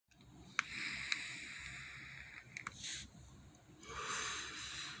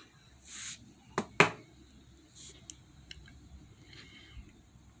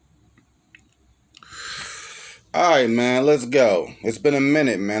Alright, man, let's go. It's been a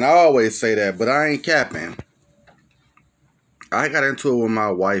minute, man. I always say that, but I ain't capping. I got into it with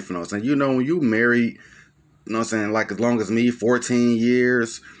my wife, you know what I'm saying? You know, when you married, you know what I'm saying, like as long as me, 14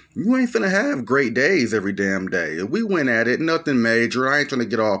 years, you ain't finna have great days every damn day. We went at it, nothing major. I ain't trying to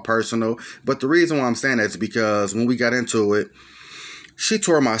get all personal, but the reason why I'm saying that is because when we got into it, she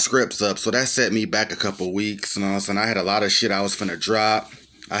tore my scripts up, so that set me back a couple weeks, you know what I'm saying? I had a lot of shit I was finna drop.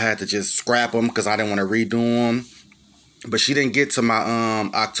 I had to just scrap them because I didn't want to redo them. But she didn't get to my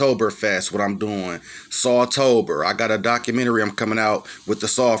Oktoberfest, what I'm doing. Sawtober. I got a documentary I'm coming out with the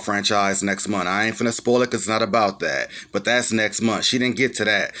Saw franchise next month. I ain't finna spoil it because it's not about that. But that's next month. She didn't get to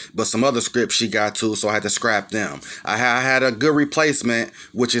that. But some other scripts she got to, so I had to scrap them. I had a good replacement,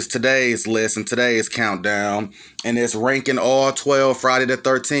 which is today's list and today's countdown. And it's ranking all 12 Friday the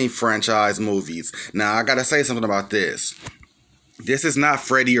 13th franchise movies. Now, I gotta say something about this. This is not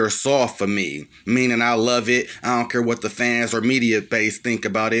Freddy or Saw for me, meaning I love it. I don't care what the fans or media base think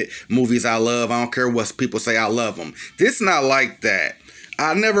about it. Movies I love, I don't care what people say, I love them. This not like that.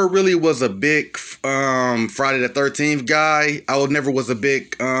 I never really was a big Friday the 13th guy. Never was a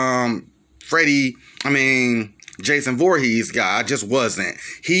big Jason Voorhees guy. I just wasn't.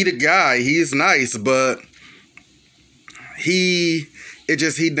 He the guy, he's nice, but he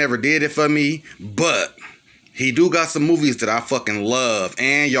never did it for me. But he do got some movies that I fucking love,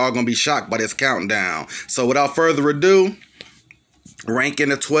 and y'all gonna be shocked by this countdown. So without further ado, ranking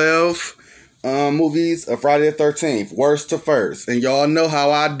the 12 movies of Friday the 13th, worst to first. And y'all know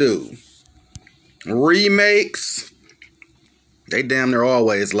how I do. Remakes, they damn near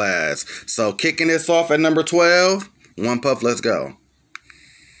always last. So kicking this off at number 12, One Puff, let's go.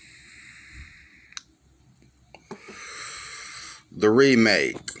 The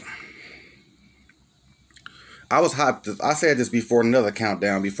remake. I was hyped. I said this before another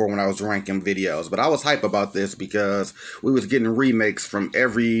countdown before when I was ranking videos, but I was hyped about this because we was getting remakes from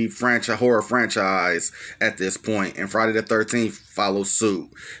every horror franchise at this point, and Friday the 13th followed suit.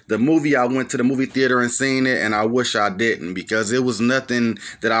 The movie, I went to the movie theater and seen it, and I wish I didn't because it was nothing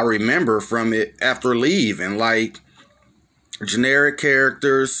that I remember from it after leaving. Like generic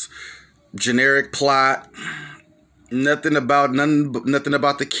characters, generic plot. Nothing about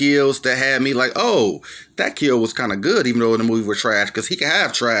the kills that had me like, oh, that kill was kind of good, even though the movie was trash. Because he can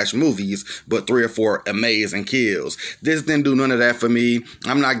have trash movies, but 3 or 4 amazing kills. This didn't do none of that for me.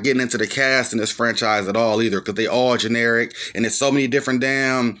 I'm not getting into the cast in this franchise at all either, because they all generic, and there's so many different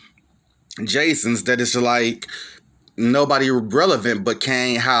damn Jasons that it's like nobody relevant but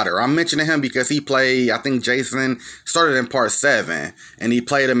Kane Hodder. I'm mentioning him because he played, I think Jason started in part 7, and he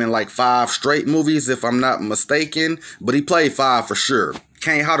played him in like 5 straight movies, if I'm not mistaken, but he played 5 for sure.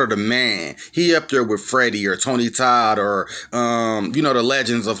 Kane Hodder, the man. He up there with Freddy or Tony Todd or, the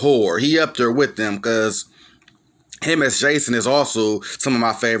Legends of Horror. He up there with them because him as Jason is also some of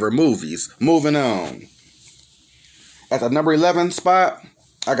my favorite movies. Moving on. At the number 11 spot,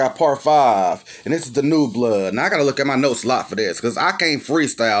 I got part 5, and this is The New Blood. Now, I gotta look at my notes a lot for this, because I can't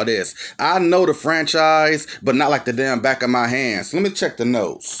freestyle this. I know the franchise, but not like the damn back of my hand. So let me check the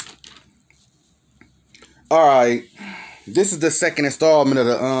notes. Alright, this is the second installment of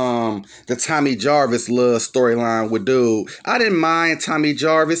the Tommy Jarvis love storyline with dude. I didn't mind Tommy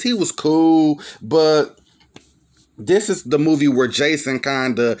Jarvis. He was cool, but this is the movie where Jason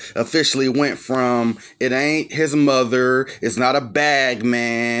kind of officially went from, it ain't his mother, it's not a bag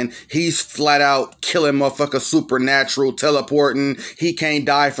man, he's flat out killing motherfuckers supernatural, teleporting, he can't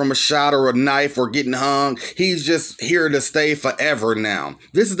die from a shot or a knife or getting hung, he's just here to stay forever now.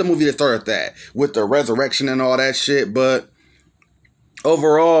 This is the movie that started that, with the resurrection and all that shit, but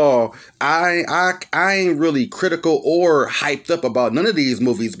overall, I ain't really critical or hyped up about none of these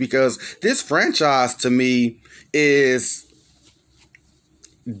movies because this franchise to me is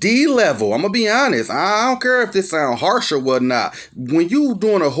D-level. I'm gonna be honest. I don't care if this sounds harsh or whatnot. When you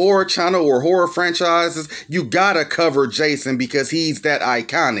doing a horror channel or horror franchises, you gotta cover Jason because he's that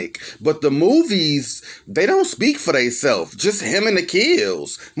iconic. But the movies, they don't speak for themselves. Just him and the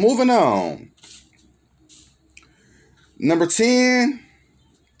kills. Moving on. Number 10,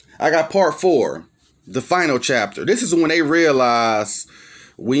 I got part 4, the final chapter. This is when they realize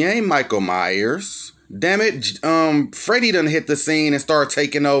we ain't Michael Myers. Damn it, Freddy done hit the scene and started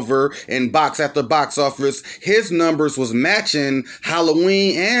taking over in box after box office. His numbers was matching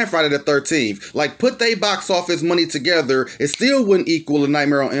Halloween and Friday the 13th. Like, put they box office money together, it still wouldn't equal the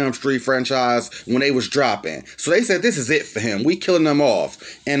Nightmare on Elm Street franchise when they was dropping. So they said, this is it for him. We killing them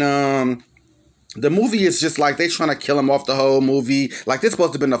off. And, the movie is just like they trying to kill him off the whole movie. Like, this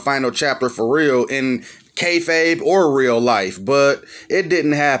supposed to have been the final chapter for real. And kayfabe or real life, but it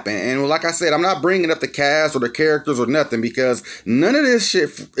didn't happen. And like I said, I'm not bringing up the cast or the characters or nothing because none of this shit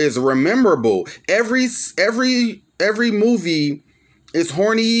is memorable. Every movie is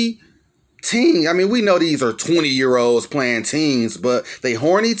horny teen. I mean, we know these are 20-year-olds playing teens, but they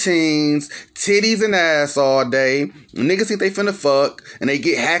horny teens, titties and ass all day. Niggas think they finna fuck, and they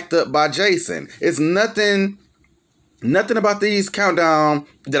get hacked up by Jason. It's nothing about these countdown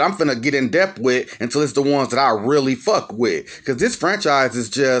that I'm finna get in depth with until it's the ones that I really fuck with. Because this franchise is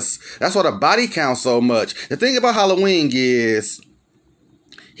just, that's why the body count so much. The thing about Halloween is,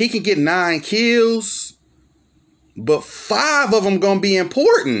 he can get 9 kills, but 5 of them gonna be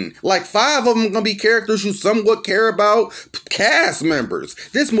important. Like 5 of them gonna be characters you somewhat care about, cast members.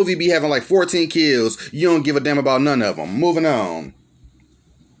 This movie be having like 14 kills. You don't give a damn about none of them. Moving on.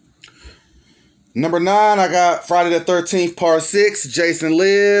 Number 9, I got Friday the 13th Part 6, Jason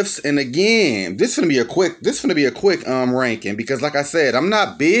Lives. And again, this is gonna be a quick ranking because like I said, I'm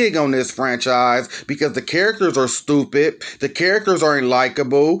not big on this franchise because the characters are stupid. The characters aren't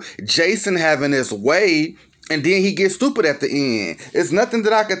likable. Jason having his way, and then he gets stupid at the end. It's nothing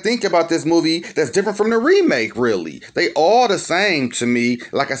that I could think about this movie that's different from the remake, really. They all the same to me,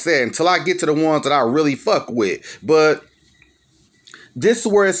 like I said, until I get to the ones that I really fuck with. But this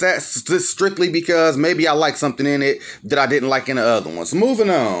is where it's at strictly because maybe I like something in it that I didn't like in the other ones. Moving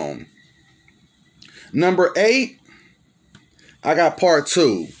on. Number 8, I got Part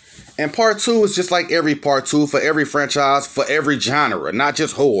 2. And Part 2 is just like every Part 2 for every franchise, for every genre, not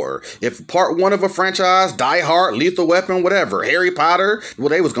just horror. If Part 1 of a franchise, Die Hard, Lethal Weapon, whatever, Harry Potter, well,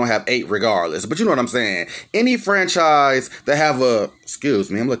 they was going to have 8 regardless. But you know what I'm saying. Any franchise that have a,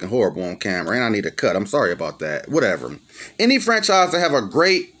 excuse me, I'm looking horrible on camera and I need a cut. I'm sorry about that. Whatever. Any franchise that have a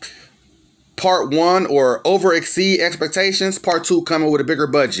great Part 1 or over exceed expectations, Part 2 coming with a bigger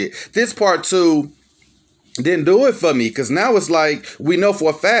budget. This Part 2 didn't do it for me because now it's like we know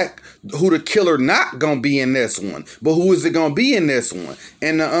for a fact who the killer not gonna be in this one, but who is it gonna be in this one?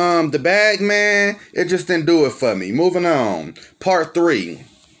 And the bag man, it just didn't do it for me. Moving on, Part 3.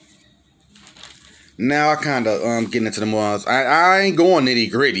 Now I kind of getting into the ones. I ain't going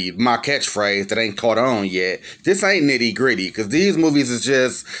nitty gritty. My catchphrase that ain't caught on yet. This ain't nitty gritty because these movies is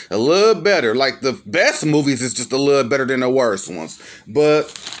just a little better. Like the best movies is just a little better than the worst ones,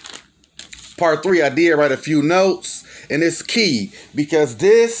 but Part 3, I did write a few notes, and it's key because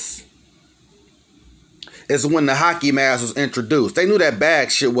this is when the hockey mask was introduced. They knew that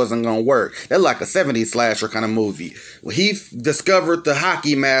bag shit wasn't gonna work. That's like a 70s slasher kind of movie. He discovered the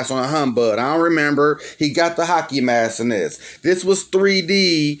hockey mask on a humbug. I don't remember. He got the hockey mask in this. This was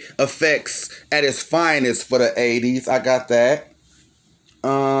 3D effects at its finest for the 80s. I got that.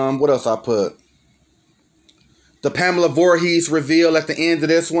 What else I put? The Pamela Voorhees reveal at the end of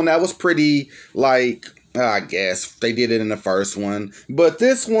this one, that was pretty, like, I guess they did it in the first one. But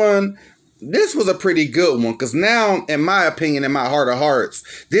this one, this was a pretty good one. Because now, in my opinion, in my heart of hearts,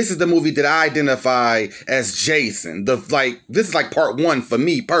 this is the movie that I identify as Jason. This is like Part 1 for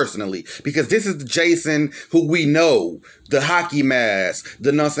me, personally. Because this is the Jason who we know. The hockey mask,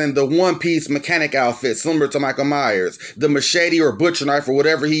 the one-piece mechanic outfit, similar to Michael Myers, the machete or butcher knife or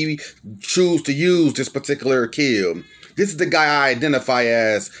whatever he choose to use this particular kill. This is the guy I identify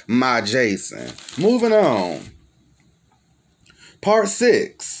as my Jason. Moving on.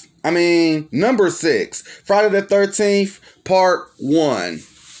 Number 6. Friday the 13th, Part 1.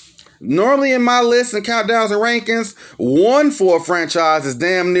 Normally in my list and countdowns and rankings, 1 for a franchise is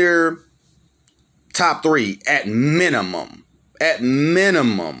damn near top 3 at minimum. At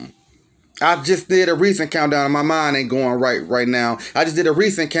minimum. I just did a recent countdown. My mind ain't going right now. I just did a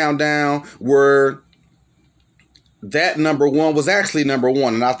recent countdown where that number 1 was actually number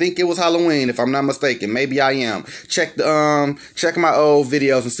 1, and I think it was Halloween, if I'm not mistaken. Maybe I am. Check my old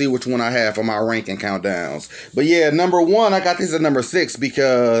videos and see which one I have for my ranking countdowns. But yeah, number 1, I got this at number 6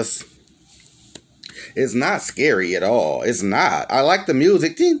 because it's not scary at all. It's not. I like the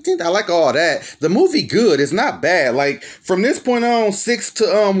music. I like all that. The movie good. It's not bad. Like, from this point on, 6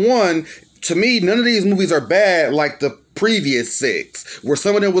 to 1, to me, none of these movies are bad like the previous 6. Where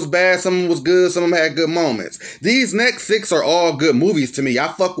some of them was bad, some of them was good, some of them had good moments. These next 6 are all good movies to me. I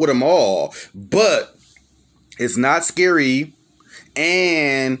fuck with them all. But it's not scary.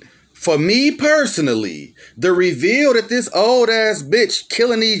 And for me personally, the reveal that this old ass bitch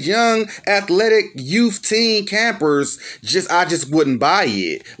killing these young athletic youth teen campers, I just wouldn't buy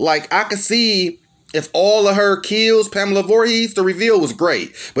it. Like, I could see if all of her kills, Pamela Voorhees, the reveal was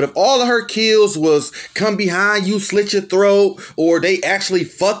great. But if all of her kills was come behind you, slit your throat, or they actually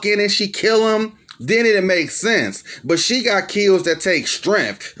fucking and she kill him, then it makes sense. But she got kills that take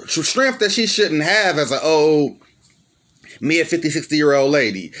strength that she shouldn't have as an old mid 50, 60-year-old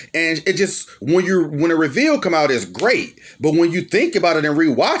lady. And it just, when a reveal come out, it's great. But when you think about it and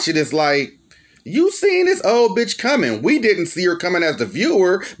rewatch it, it's like, you seen this old bitch coming. We didn't see her coming as the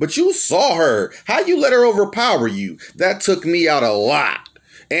viewer, but you saw her. How you let her overpower you? That took me out a lot.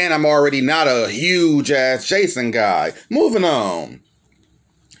 And I'm already not a huge ass Jason guy. Moving on.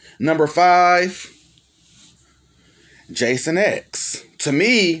 Number 5, Jason X. To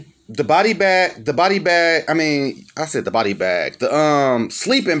me, the body bag, the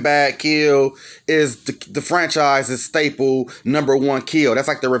sleeping bag kill is the franchise's staple #1 kill. That's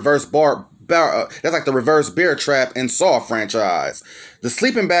like the reverse bear trap in Saw franchise. The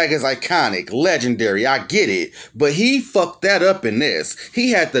sleeping bag is iconic, legendary, I get it, but he fucked that up in this. He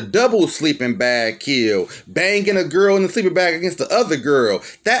had the double sleeping bag kill, banging a girl in the sleeping bag against the other girl.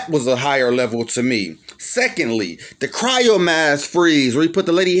 That was a higher level to me. Secondly, the cryo mask freeze, where he put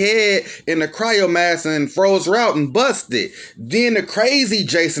the lady head in the cryo mask and froze her out and busted. Then the crazy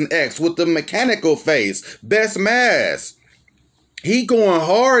Jason X with the mechanical face, best mask. He going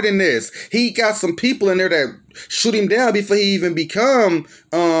hard in this. He got some people in there that shoot him down before he even become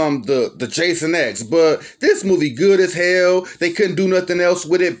the Jason X. But this movie good as hell. They couldn't do nothing else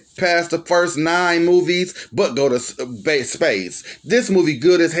with it past the first 9 movies but go to space. This movie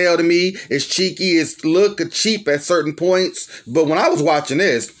good as hell to me. It's cheeky. It's look cheap at certain points. But when I was watching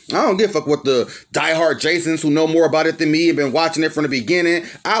this, I don't give a fuck what the diehard Jasons who know more about it than me have been watching it from the beginning.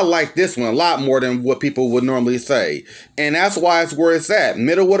 I like this one a lot more than what people would normally say. And that's why it's where it's at.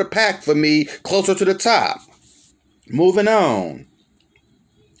 Middle of the pack for me, closer to the top. Moving on.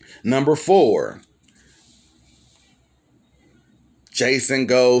 Number 4. Jason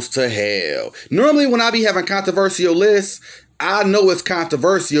Goes to Hell. Normally when I be having controversial lists, I know it's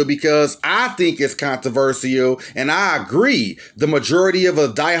controversial because I think it's controversial, and I agree. The majority of a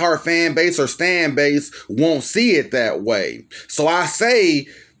diehard fan base or stan base won't see it that way. So I say,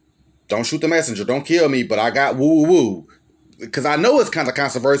 don't shoot the messenger, don't kill me, but I got woo-woo. Because I know it's kind of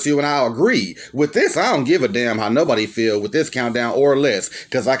controversial, and I agree. With this, I don't give a damn how nobody feel with this countdown or less.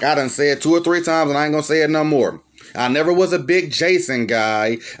 Because like I done said 2 or 3 times, and I ain't going to say it no more. I never was a big Jason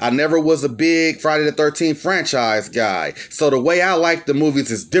guy. I never was a big Friday the 13th franchise guy. So the way I like the movies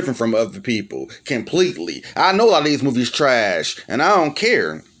is different from other people. Completely. I know a lot of these movies trash, and I don't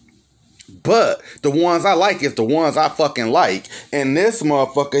care. But the ones I like is the ones I fucking like. And this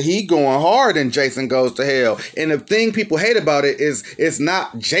motherfucker, he going hard in Jason Goes to Hell. And the thing people hate about it is it's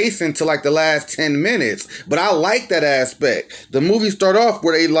not Jason till like the last 10 minutes. But I like that aspect. The movie start off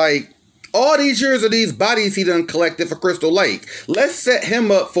where they like, all these years of these bodies he done collected for Crystal Lake. Let's set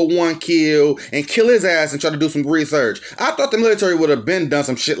him up for one kill and kill his ass and try to do some research. I thought the military would have been done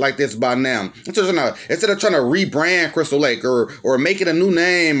some shit like this by now. Instead of trying to rebrand Crystal Lake or make it a new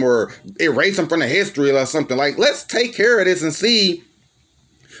name or erase them from the history or something. Like, let's take care of this and see,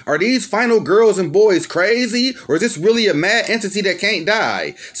 are these final girls and boys crazy? Or is this really a mad entity that can't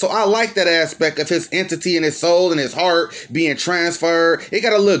die? So I like that aspect of his entity and his soul and his heart being transferred. It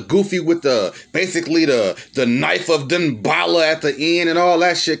got a look goofy with basically the knife of Damballa at the end and all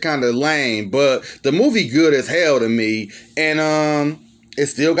that shit kind of lame. But the movie good as hell to me. And it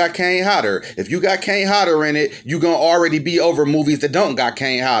still got Kane Hodder. If you got Kane Hodder in it, you gonna already be over movies that don't got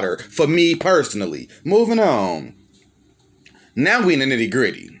Kane Hodder. For me personally. Moving on. Now we in the nitty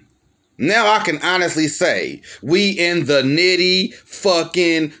gritty. Now I can honestly say we in the nitty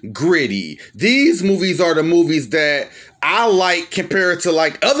fucking gritty. These movies are the movies that I like compared to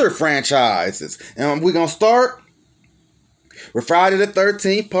like other franchises. And we're gonna start with Friday the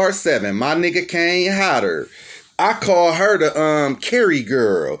 13th Part 7. My nigga Kane Hodder. I call her the Carrie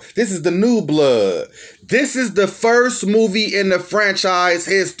girl. This is the New Blood. This is the first movie in the franchise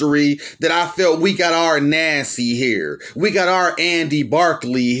history that I felt we got our Nancy here. We got our Andy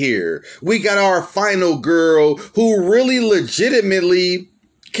Barkley here. We got our final girl who really legitimately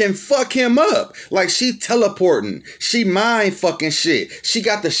can fuck him up. Like, she teleporting. She mind fucking shit. She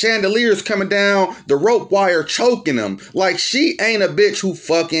got the chandeliers coming down, the rope wire choking him. Like, she ain't a bitch who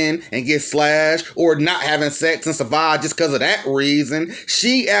fucking and get slashed or not having sex and survive just because of that reason.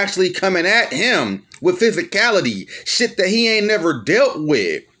 She actually coming at him with physicality. Shit that he ain't never dealt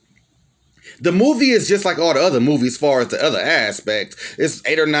with. The movie is just like all the other movies as far as the other aspects. It's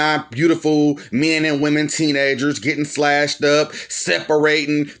 8 or 9 beautiful men and women, teenagers getting slashed up,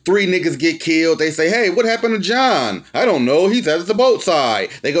 separating. 3 niggas get killed. They say, hey, what happened to John? I don't know. He's at the boat side.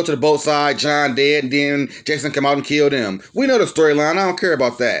 They go to the boat side, John dead, and then Jason come out and kill them. We know the storyline. I don't care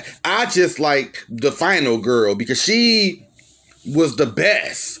about that. I just like the final girl because she was the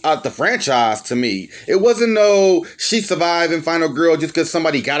best out the franchise to me. It wasn't no she surviving Final Girl just because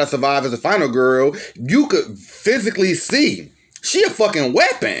somebody gotta survive as a Final Girl. You could physically see she a fucking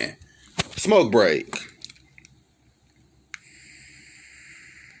weapon. Smoke break.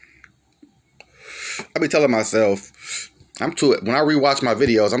 I be telling myself, when I rewatch my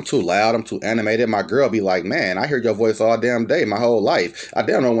videos, I'm too loud, I'm too animated. My girl be like, man, I hear your voice all damn day, my whole life. I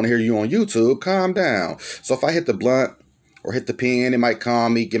damn don't want to hear you on YouTube. Calm down. So if I hit the blunt or hit the pen, it might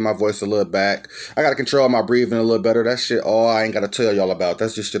calm me, get my voice a little back. I got to control my breathing a little better. That shit, I ain't got to tell y'all about.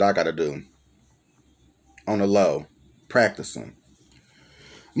 That's just shit I got to do. On the low. Practicing.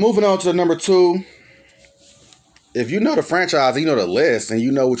 Moving on to the number 2. If you know the franchise, and you know the list, and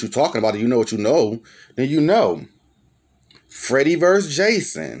you know what you're talking about, and you know what you know, then you know. Freddy vs.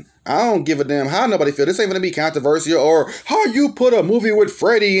 Jason. I don't give a damn how nobody feel. This ain't gonna be controversial or how you put a movie with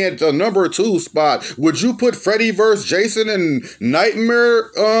Freddy at the number 2 spot. Would you put Freddy vs. Jason in Nightmare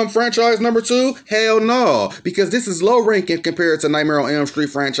franchise number 2? Hell no. Because this is low ranking compared to Nightmare on Elm Street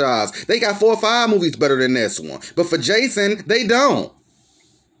franchise. They got 4 or 5 movies better than this one. But for Jason, they don't.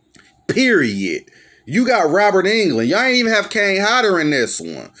 Period. You got Robert Englund. Y'all ain't even have Kane Hodder in this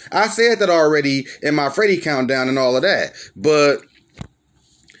one. I said that already in my Freddy countdown and all of that. But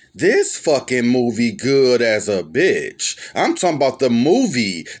this fucking movie good as a bitch. I'm talking about the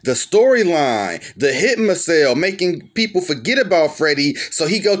movie, the storyline, the hit missile, making people forget about Freddy so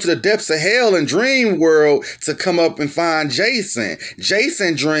he go to the depths of hell and dream world to come up and find Jason.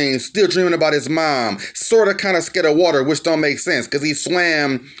 Jason dreams, still dreaming about his mom, sort of kind of scared of water, which don't make sense because he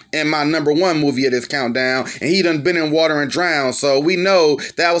swam in my number 1 movie of this countdown and he done been in water and drowned. So we know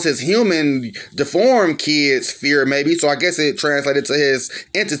that was his human deformed kid's fear maybe. So I guess it translated to his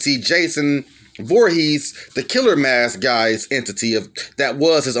entity, Jason Voorhees, the Killer Mask guy's entity that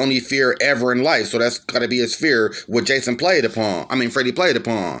was his only fear ever in life. So that's gotta be his fear what Jason played upon. I mean Freddy played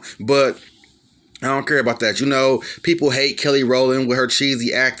upon. But I don't care about that. You know, people hate Kelly Rowland with her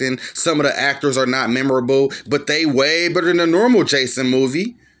cheesy acting. Some of the actors are not memorable, but they way better than a normal Jason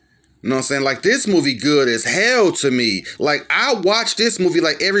movie. You know what I'm saying? Like, this movie good as hell to me. Like, I watch this movie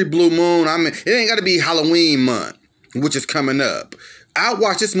like every blue moon. I mean, it ain't got to be Halloween month, which is coming up. I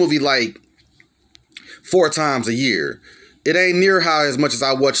watch this movie like 4 times a year. It ain't near how as much as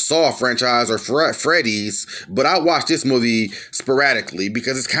I watch Saw franchise or Freddy's, but I watch this movie sporadically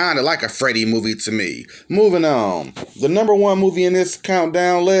because it's kind of like a Freddy movie to me. Moving on. The number 1 movie in this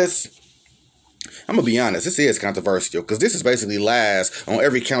countdown list, I'm going to be honest, this is controversial because this is basically last on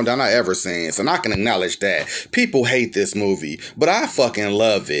every countdown I ever seen, so I can acknowledge that. People hate this movie, but I fucking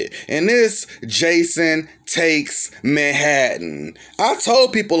love it. And this, Jason Takes Manhattan. I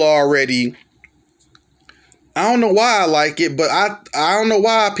told people already, I don't know why I like it, but I don't know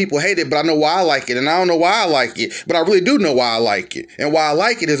why people hate it, but I know why I like it. And I don't know why I like it, but I really do know why I like it. And why I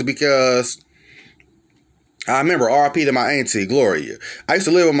like it is because I remember RIP to my auntie, Gloria. I used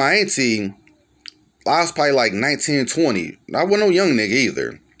to live with my auntie. I was probably like 19, 20. I wasn't no young nigga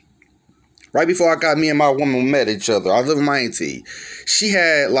either. Right before me and my woman met each other, I was living with my auntie. She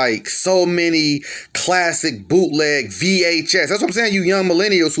had like so many classic bootleg VHS. That's what I'm saying, you young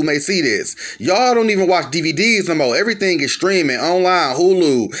millennials who may see this. Y'all don't even watch DVDs no more. Everything is streaming online,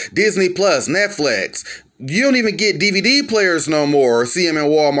 Hulu, Disney Plus, Netflix. You don't even get DVD players no more or see them in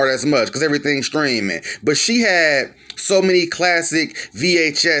Walmart as much because everything's streaming. But she had so many classic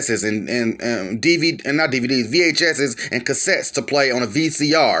VHSs and DVD and not DVDs, VHSs and cassettes to play on a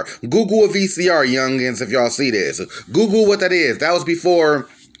VCR. Google a VCR, youngins, if y'all see this. Google what that is. That was before,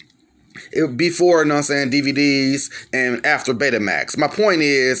 you know what I'm saying, DVDs and after Betamax. My point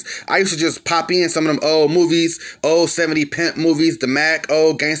is, I used to just pop in some of them old movies, old 70 pimp movies, the Mac,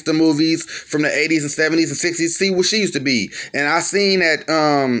 old gangster movies from the 80s and 70s and 60s, see what she used to be. And I seen that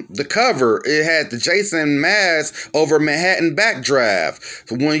the cover, it had the Jason mask over Manhattan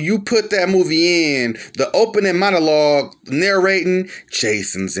backdraft. When you put that movie in, the opening monologue narrating,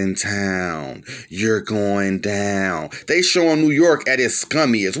 Jason's in town, you're going down. They showing New York at its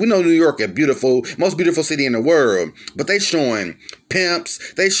scummiest. We know New York a most beautiful city in the world, but they showing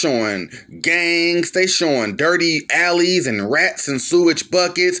pimps, they showing gangs, they showing dirty alleys and rats and sewage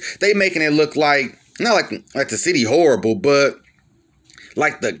buckets. They making it look like, not like the city horrible, but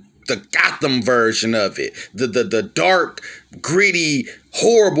like the Gotham version of it, the dark, gritty,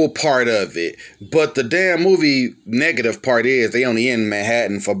 horrible part of it. But the damn movie negative part is they only in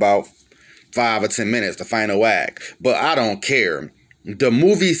Manhattan for about 5 or 10 minutes, the final act. But I don't care. The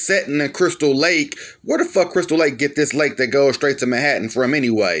movie setting in Crystal Lake, where the fuck Crystal Lake get this lake that goes straight to Manhattan from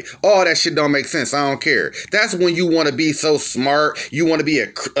anyway? All that shit don't make sense. I don't care. That's when you want to be so smart. You want to be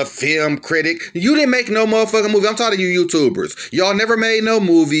a film critic. You didn't make no motherfucking movie. I'm talking to you YouTubers. Y'all never made no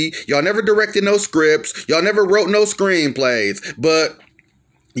movie. Y'all never directed no scripts. Y'all never wrote no screenplays. But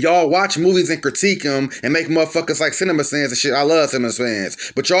y'all watch movies and critique them and make motherfuckers like Cinema Sins and shit. I love Cinema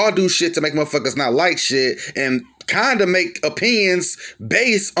Sins. But y'all do shit to make motherfuckers not like shit and kind of make opinions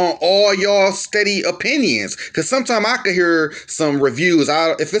based on all y'all steady opinions. Because sometimes I could hear some reviews.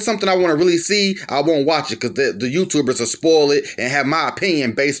 If it's something I want to really see, I won't watch it because the YouTubers will spoil it and have my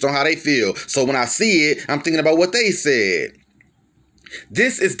opinion based on how they feel. So when I see it, I'm thinking about what they said.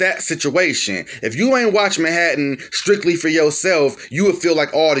 This is that situation. If you ain't watch Manhattan strictly for yourself, you would feel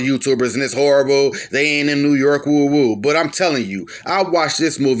like all the YouTubers and it's horrible. They ain't in New York, woo woo. But I'm telling you, I watched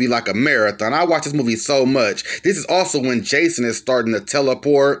this movie like a marathon. I watched this movie so much. This is also when Jason is starting to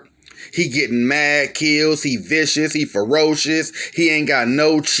teleport. He getting mad kills. He vicious. He ferocious. He ain't got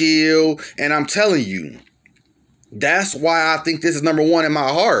no chill. And I'm telling you, that's why I think this is number one in my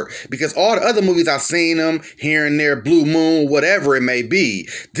heart. Because all the other movies I've seen them, here and there, Blue Moon, whatever it may be.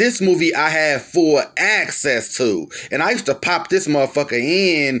 This movie I had full access to. And I used to pop this motherfucker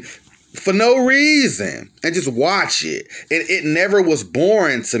in for no reason and just watch it. And it never was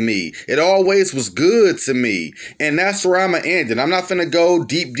boring to me. It always was good to me. And that's where I'm going to end it. I'm not finna go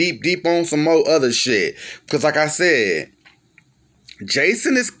deep on some more other shit. Because like I said,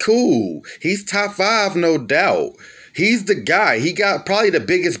 Jason is cool. He's top 5, no doubt. He's the guy. He got probably the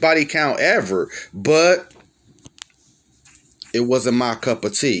biggest body count ever. But it wasn't my cup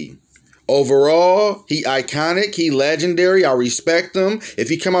of tea. Overall, he iconic. He legendary. I respect him. If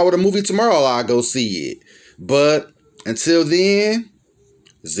he come out with a movie tomorrow, I'll go see it. But until then,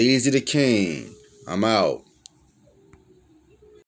 Zeezy the King. I'm out.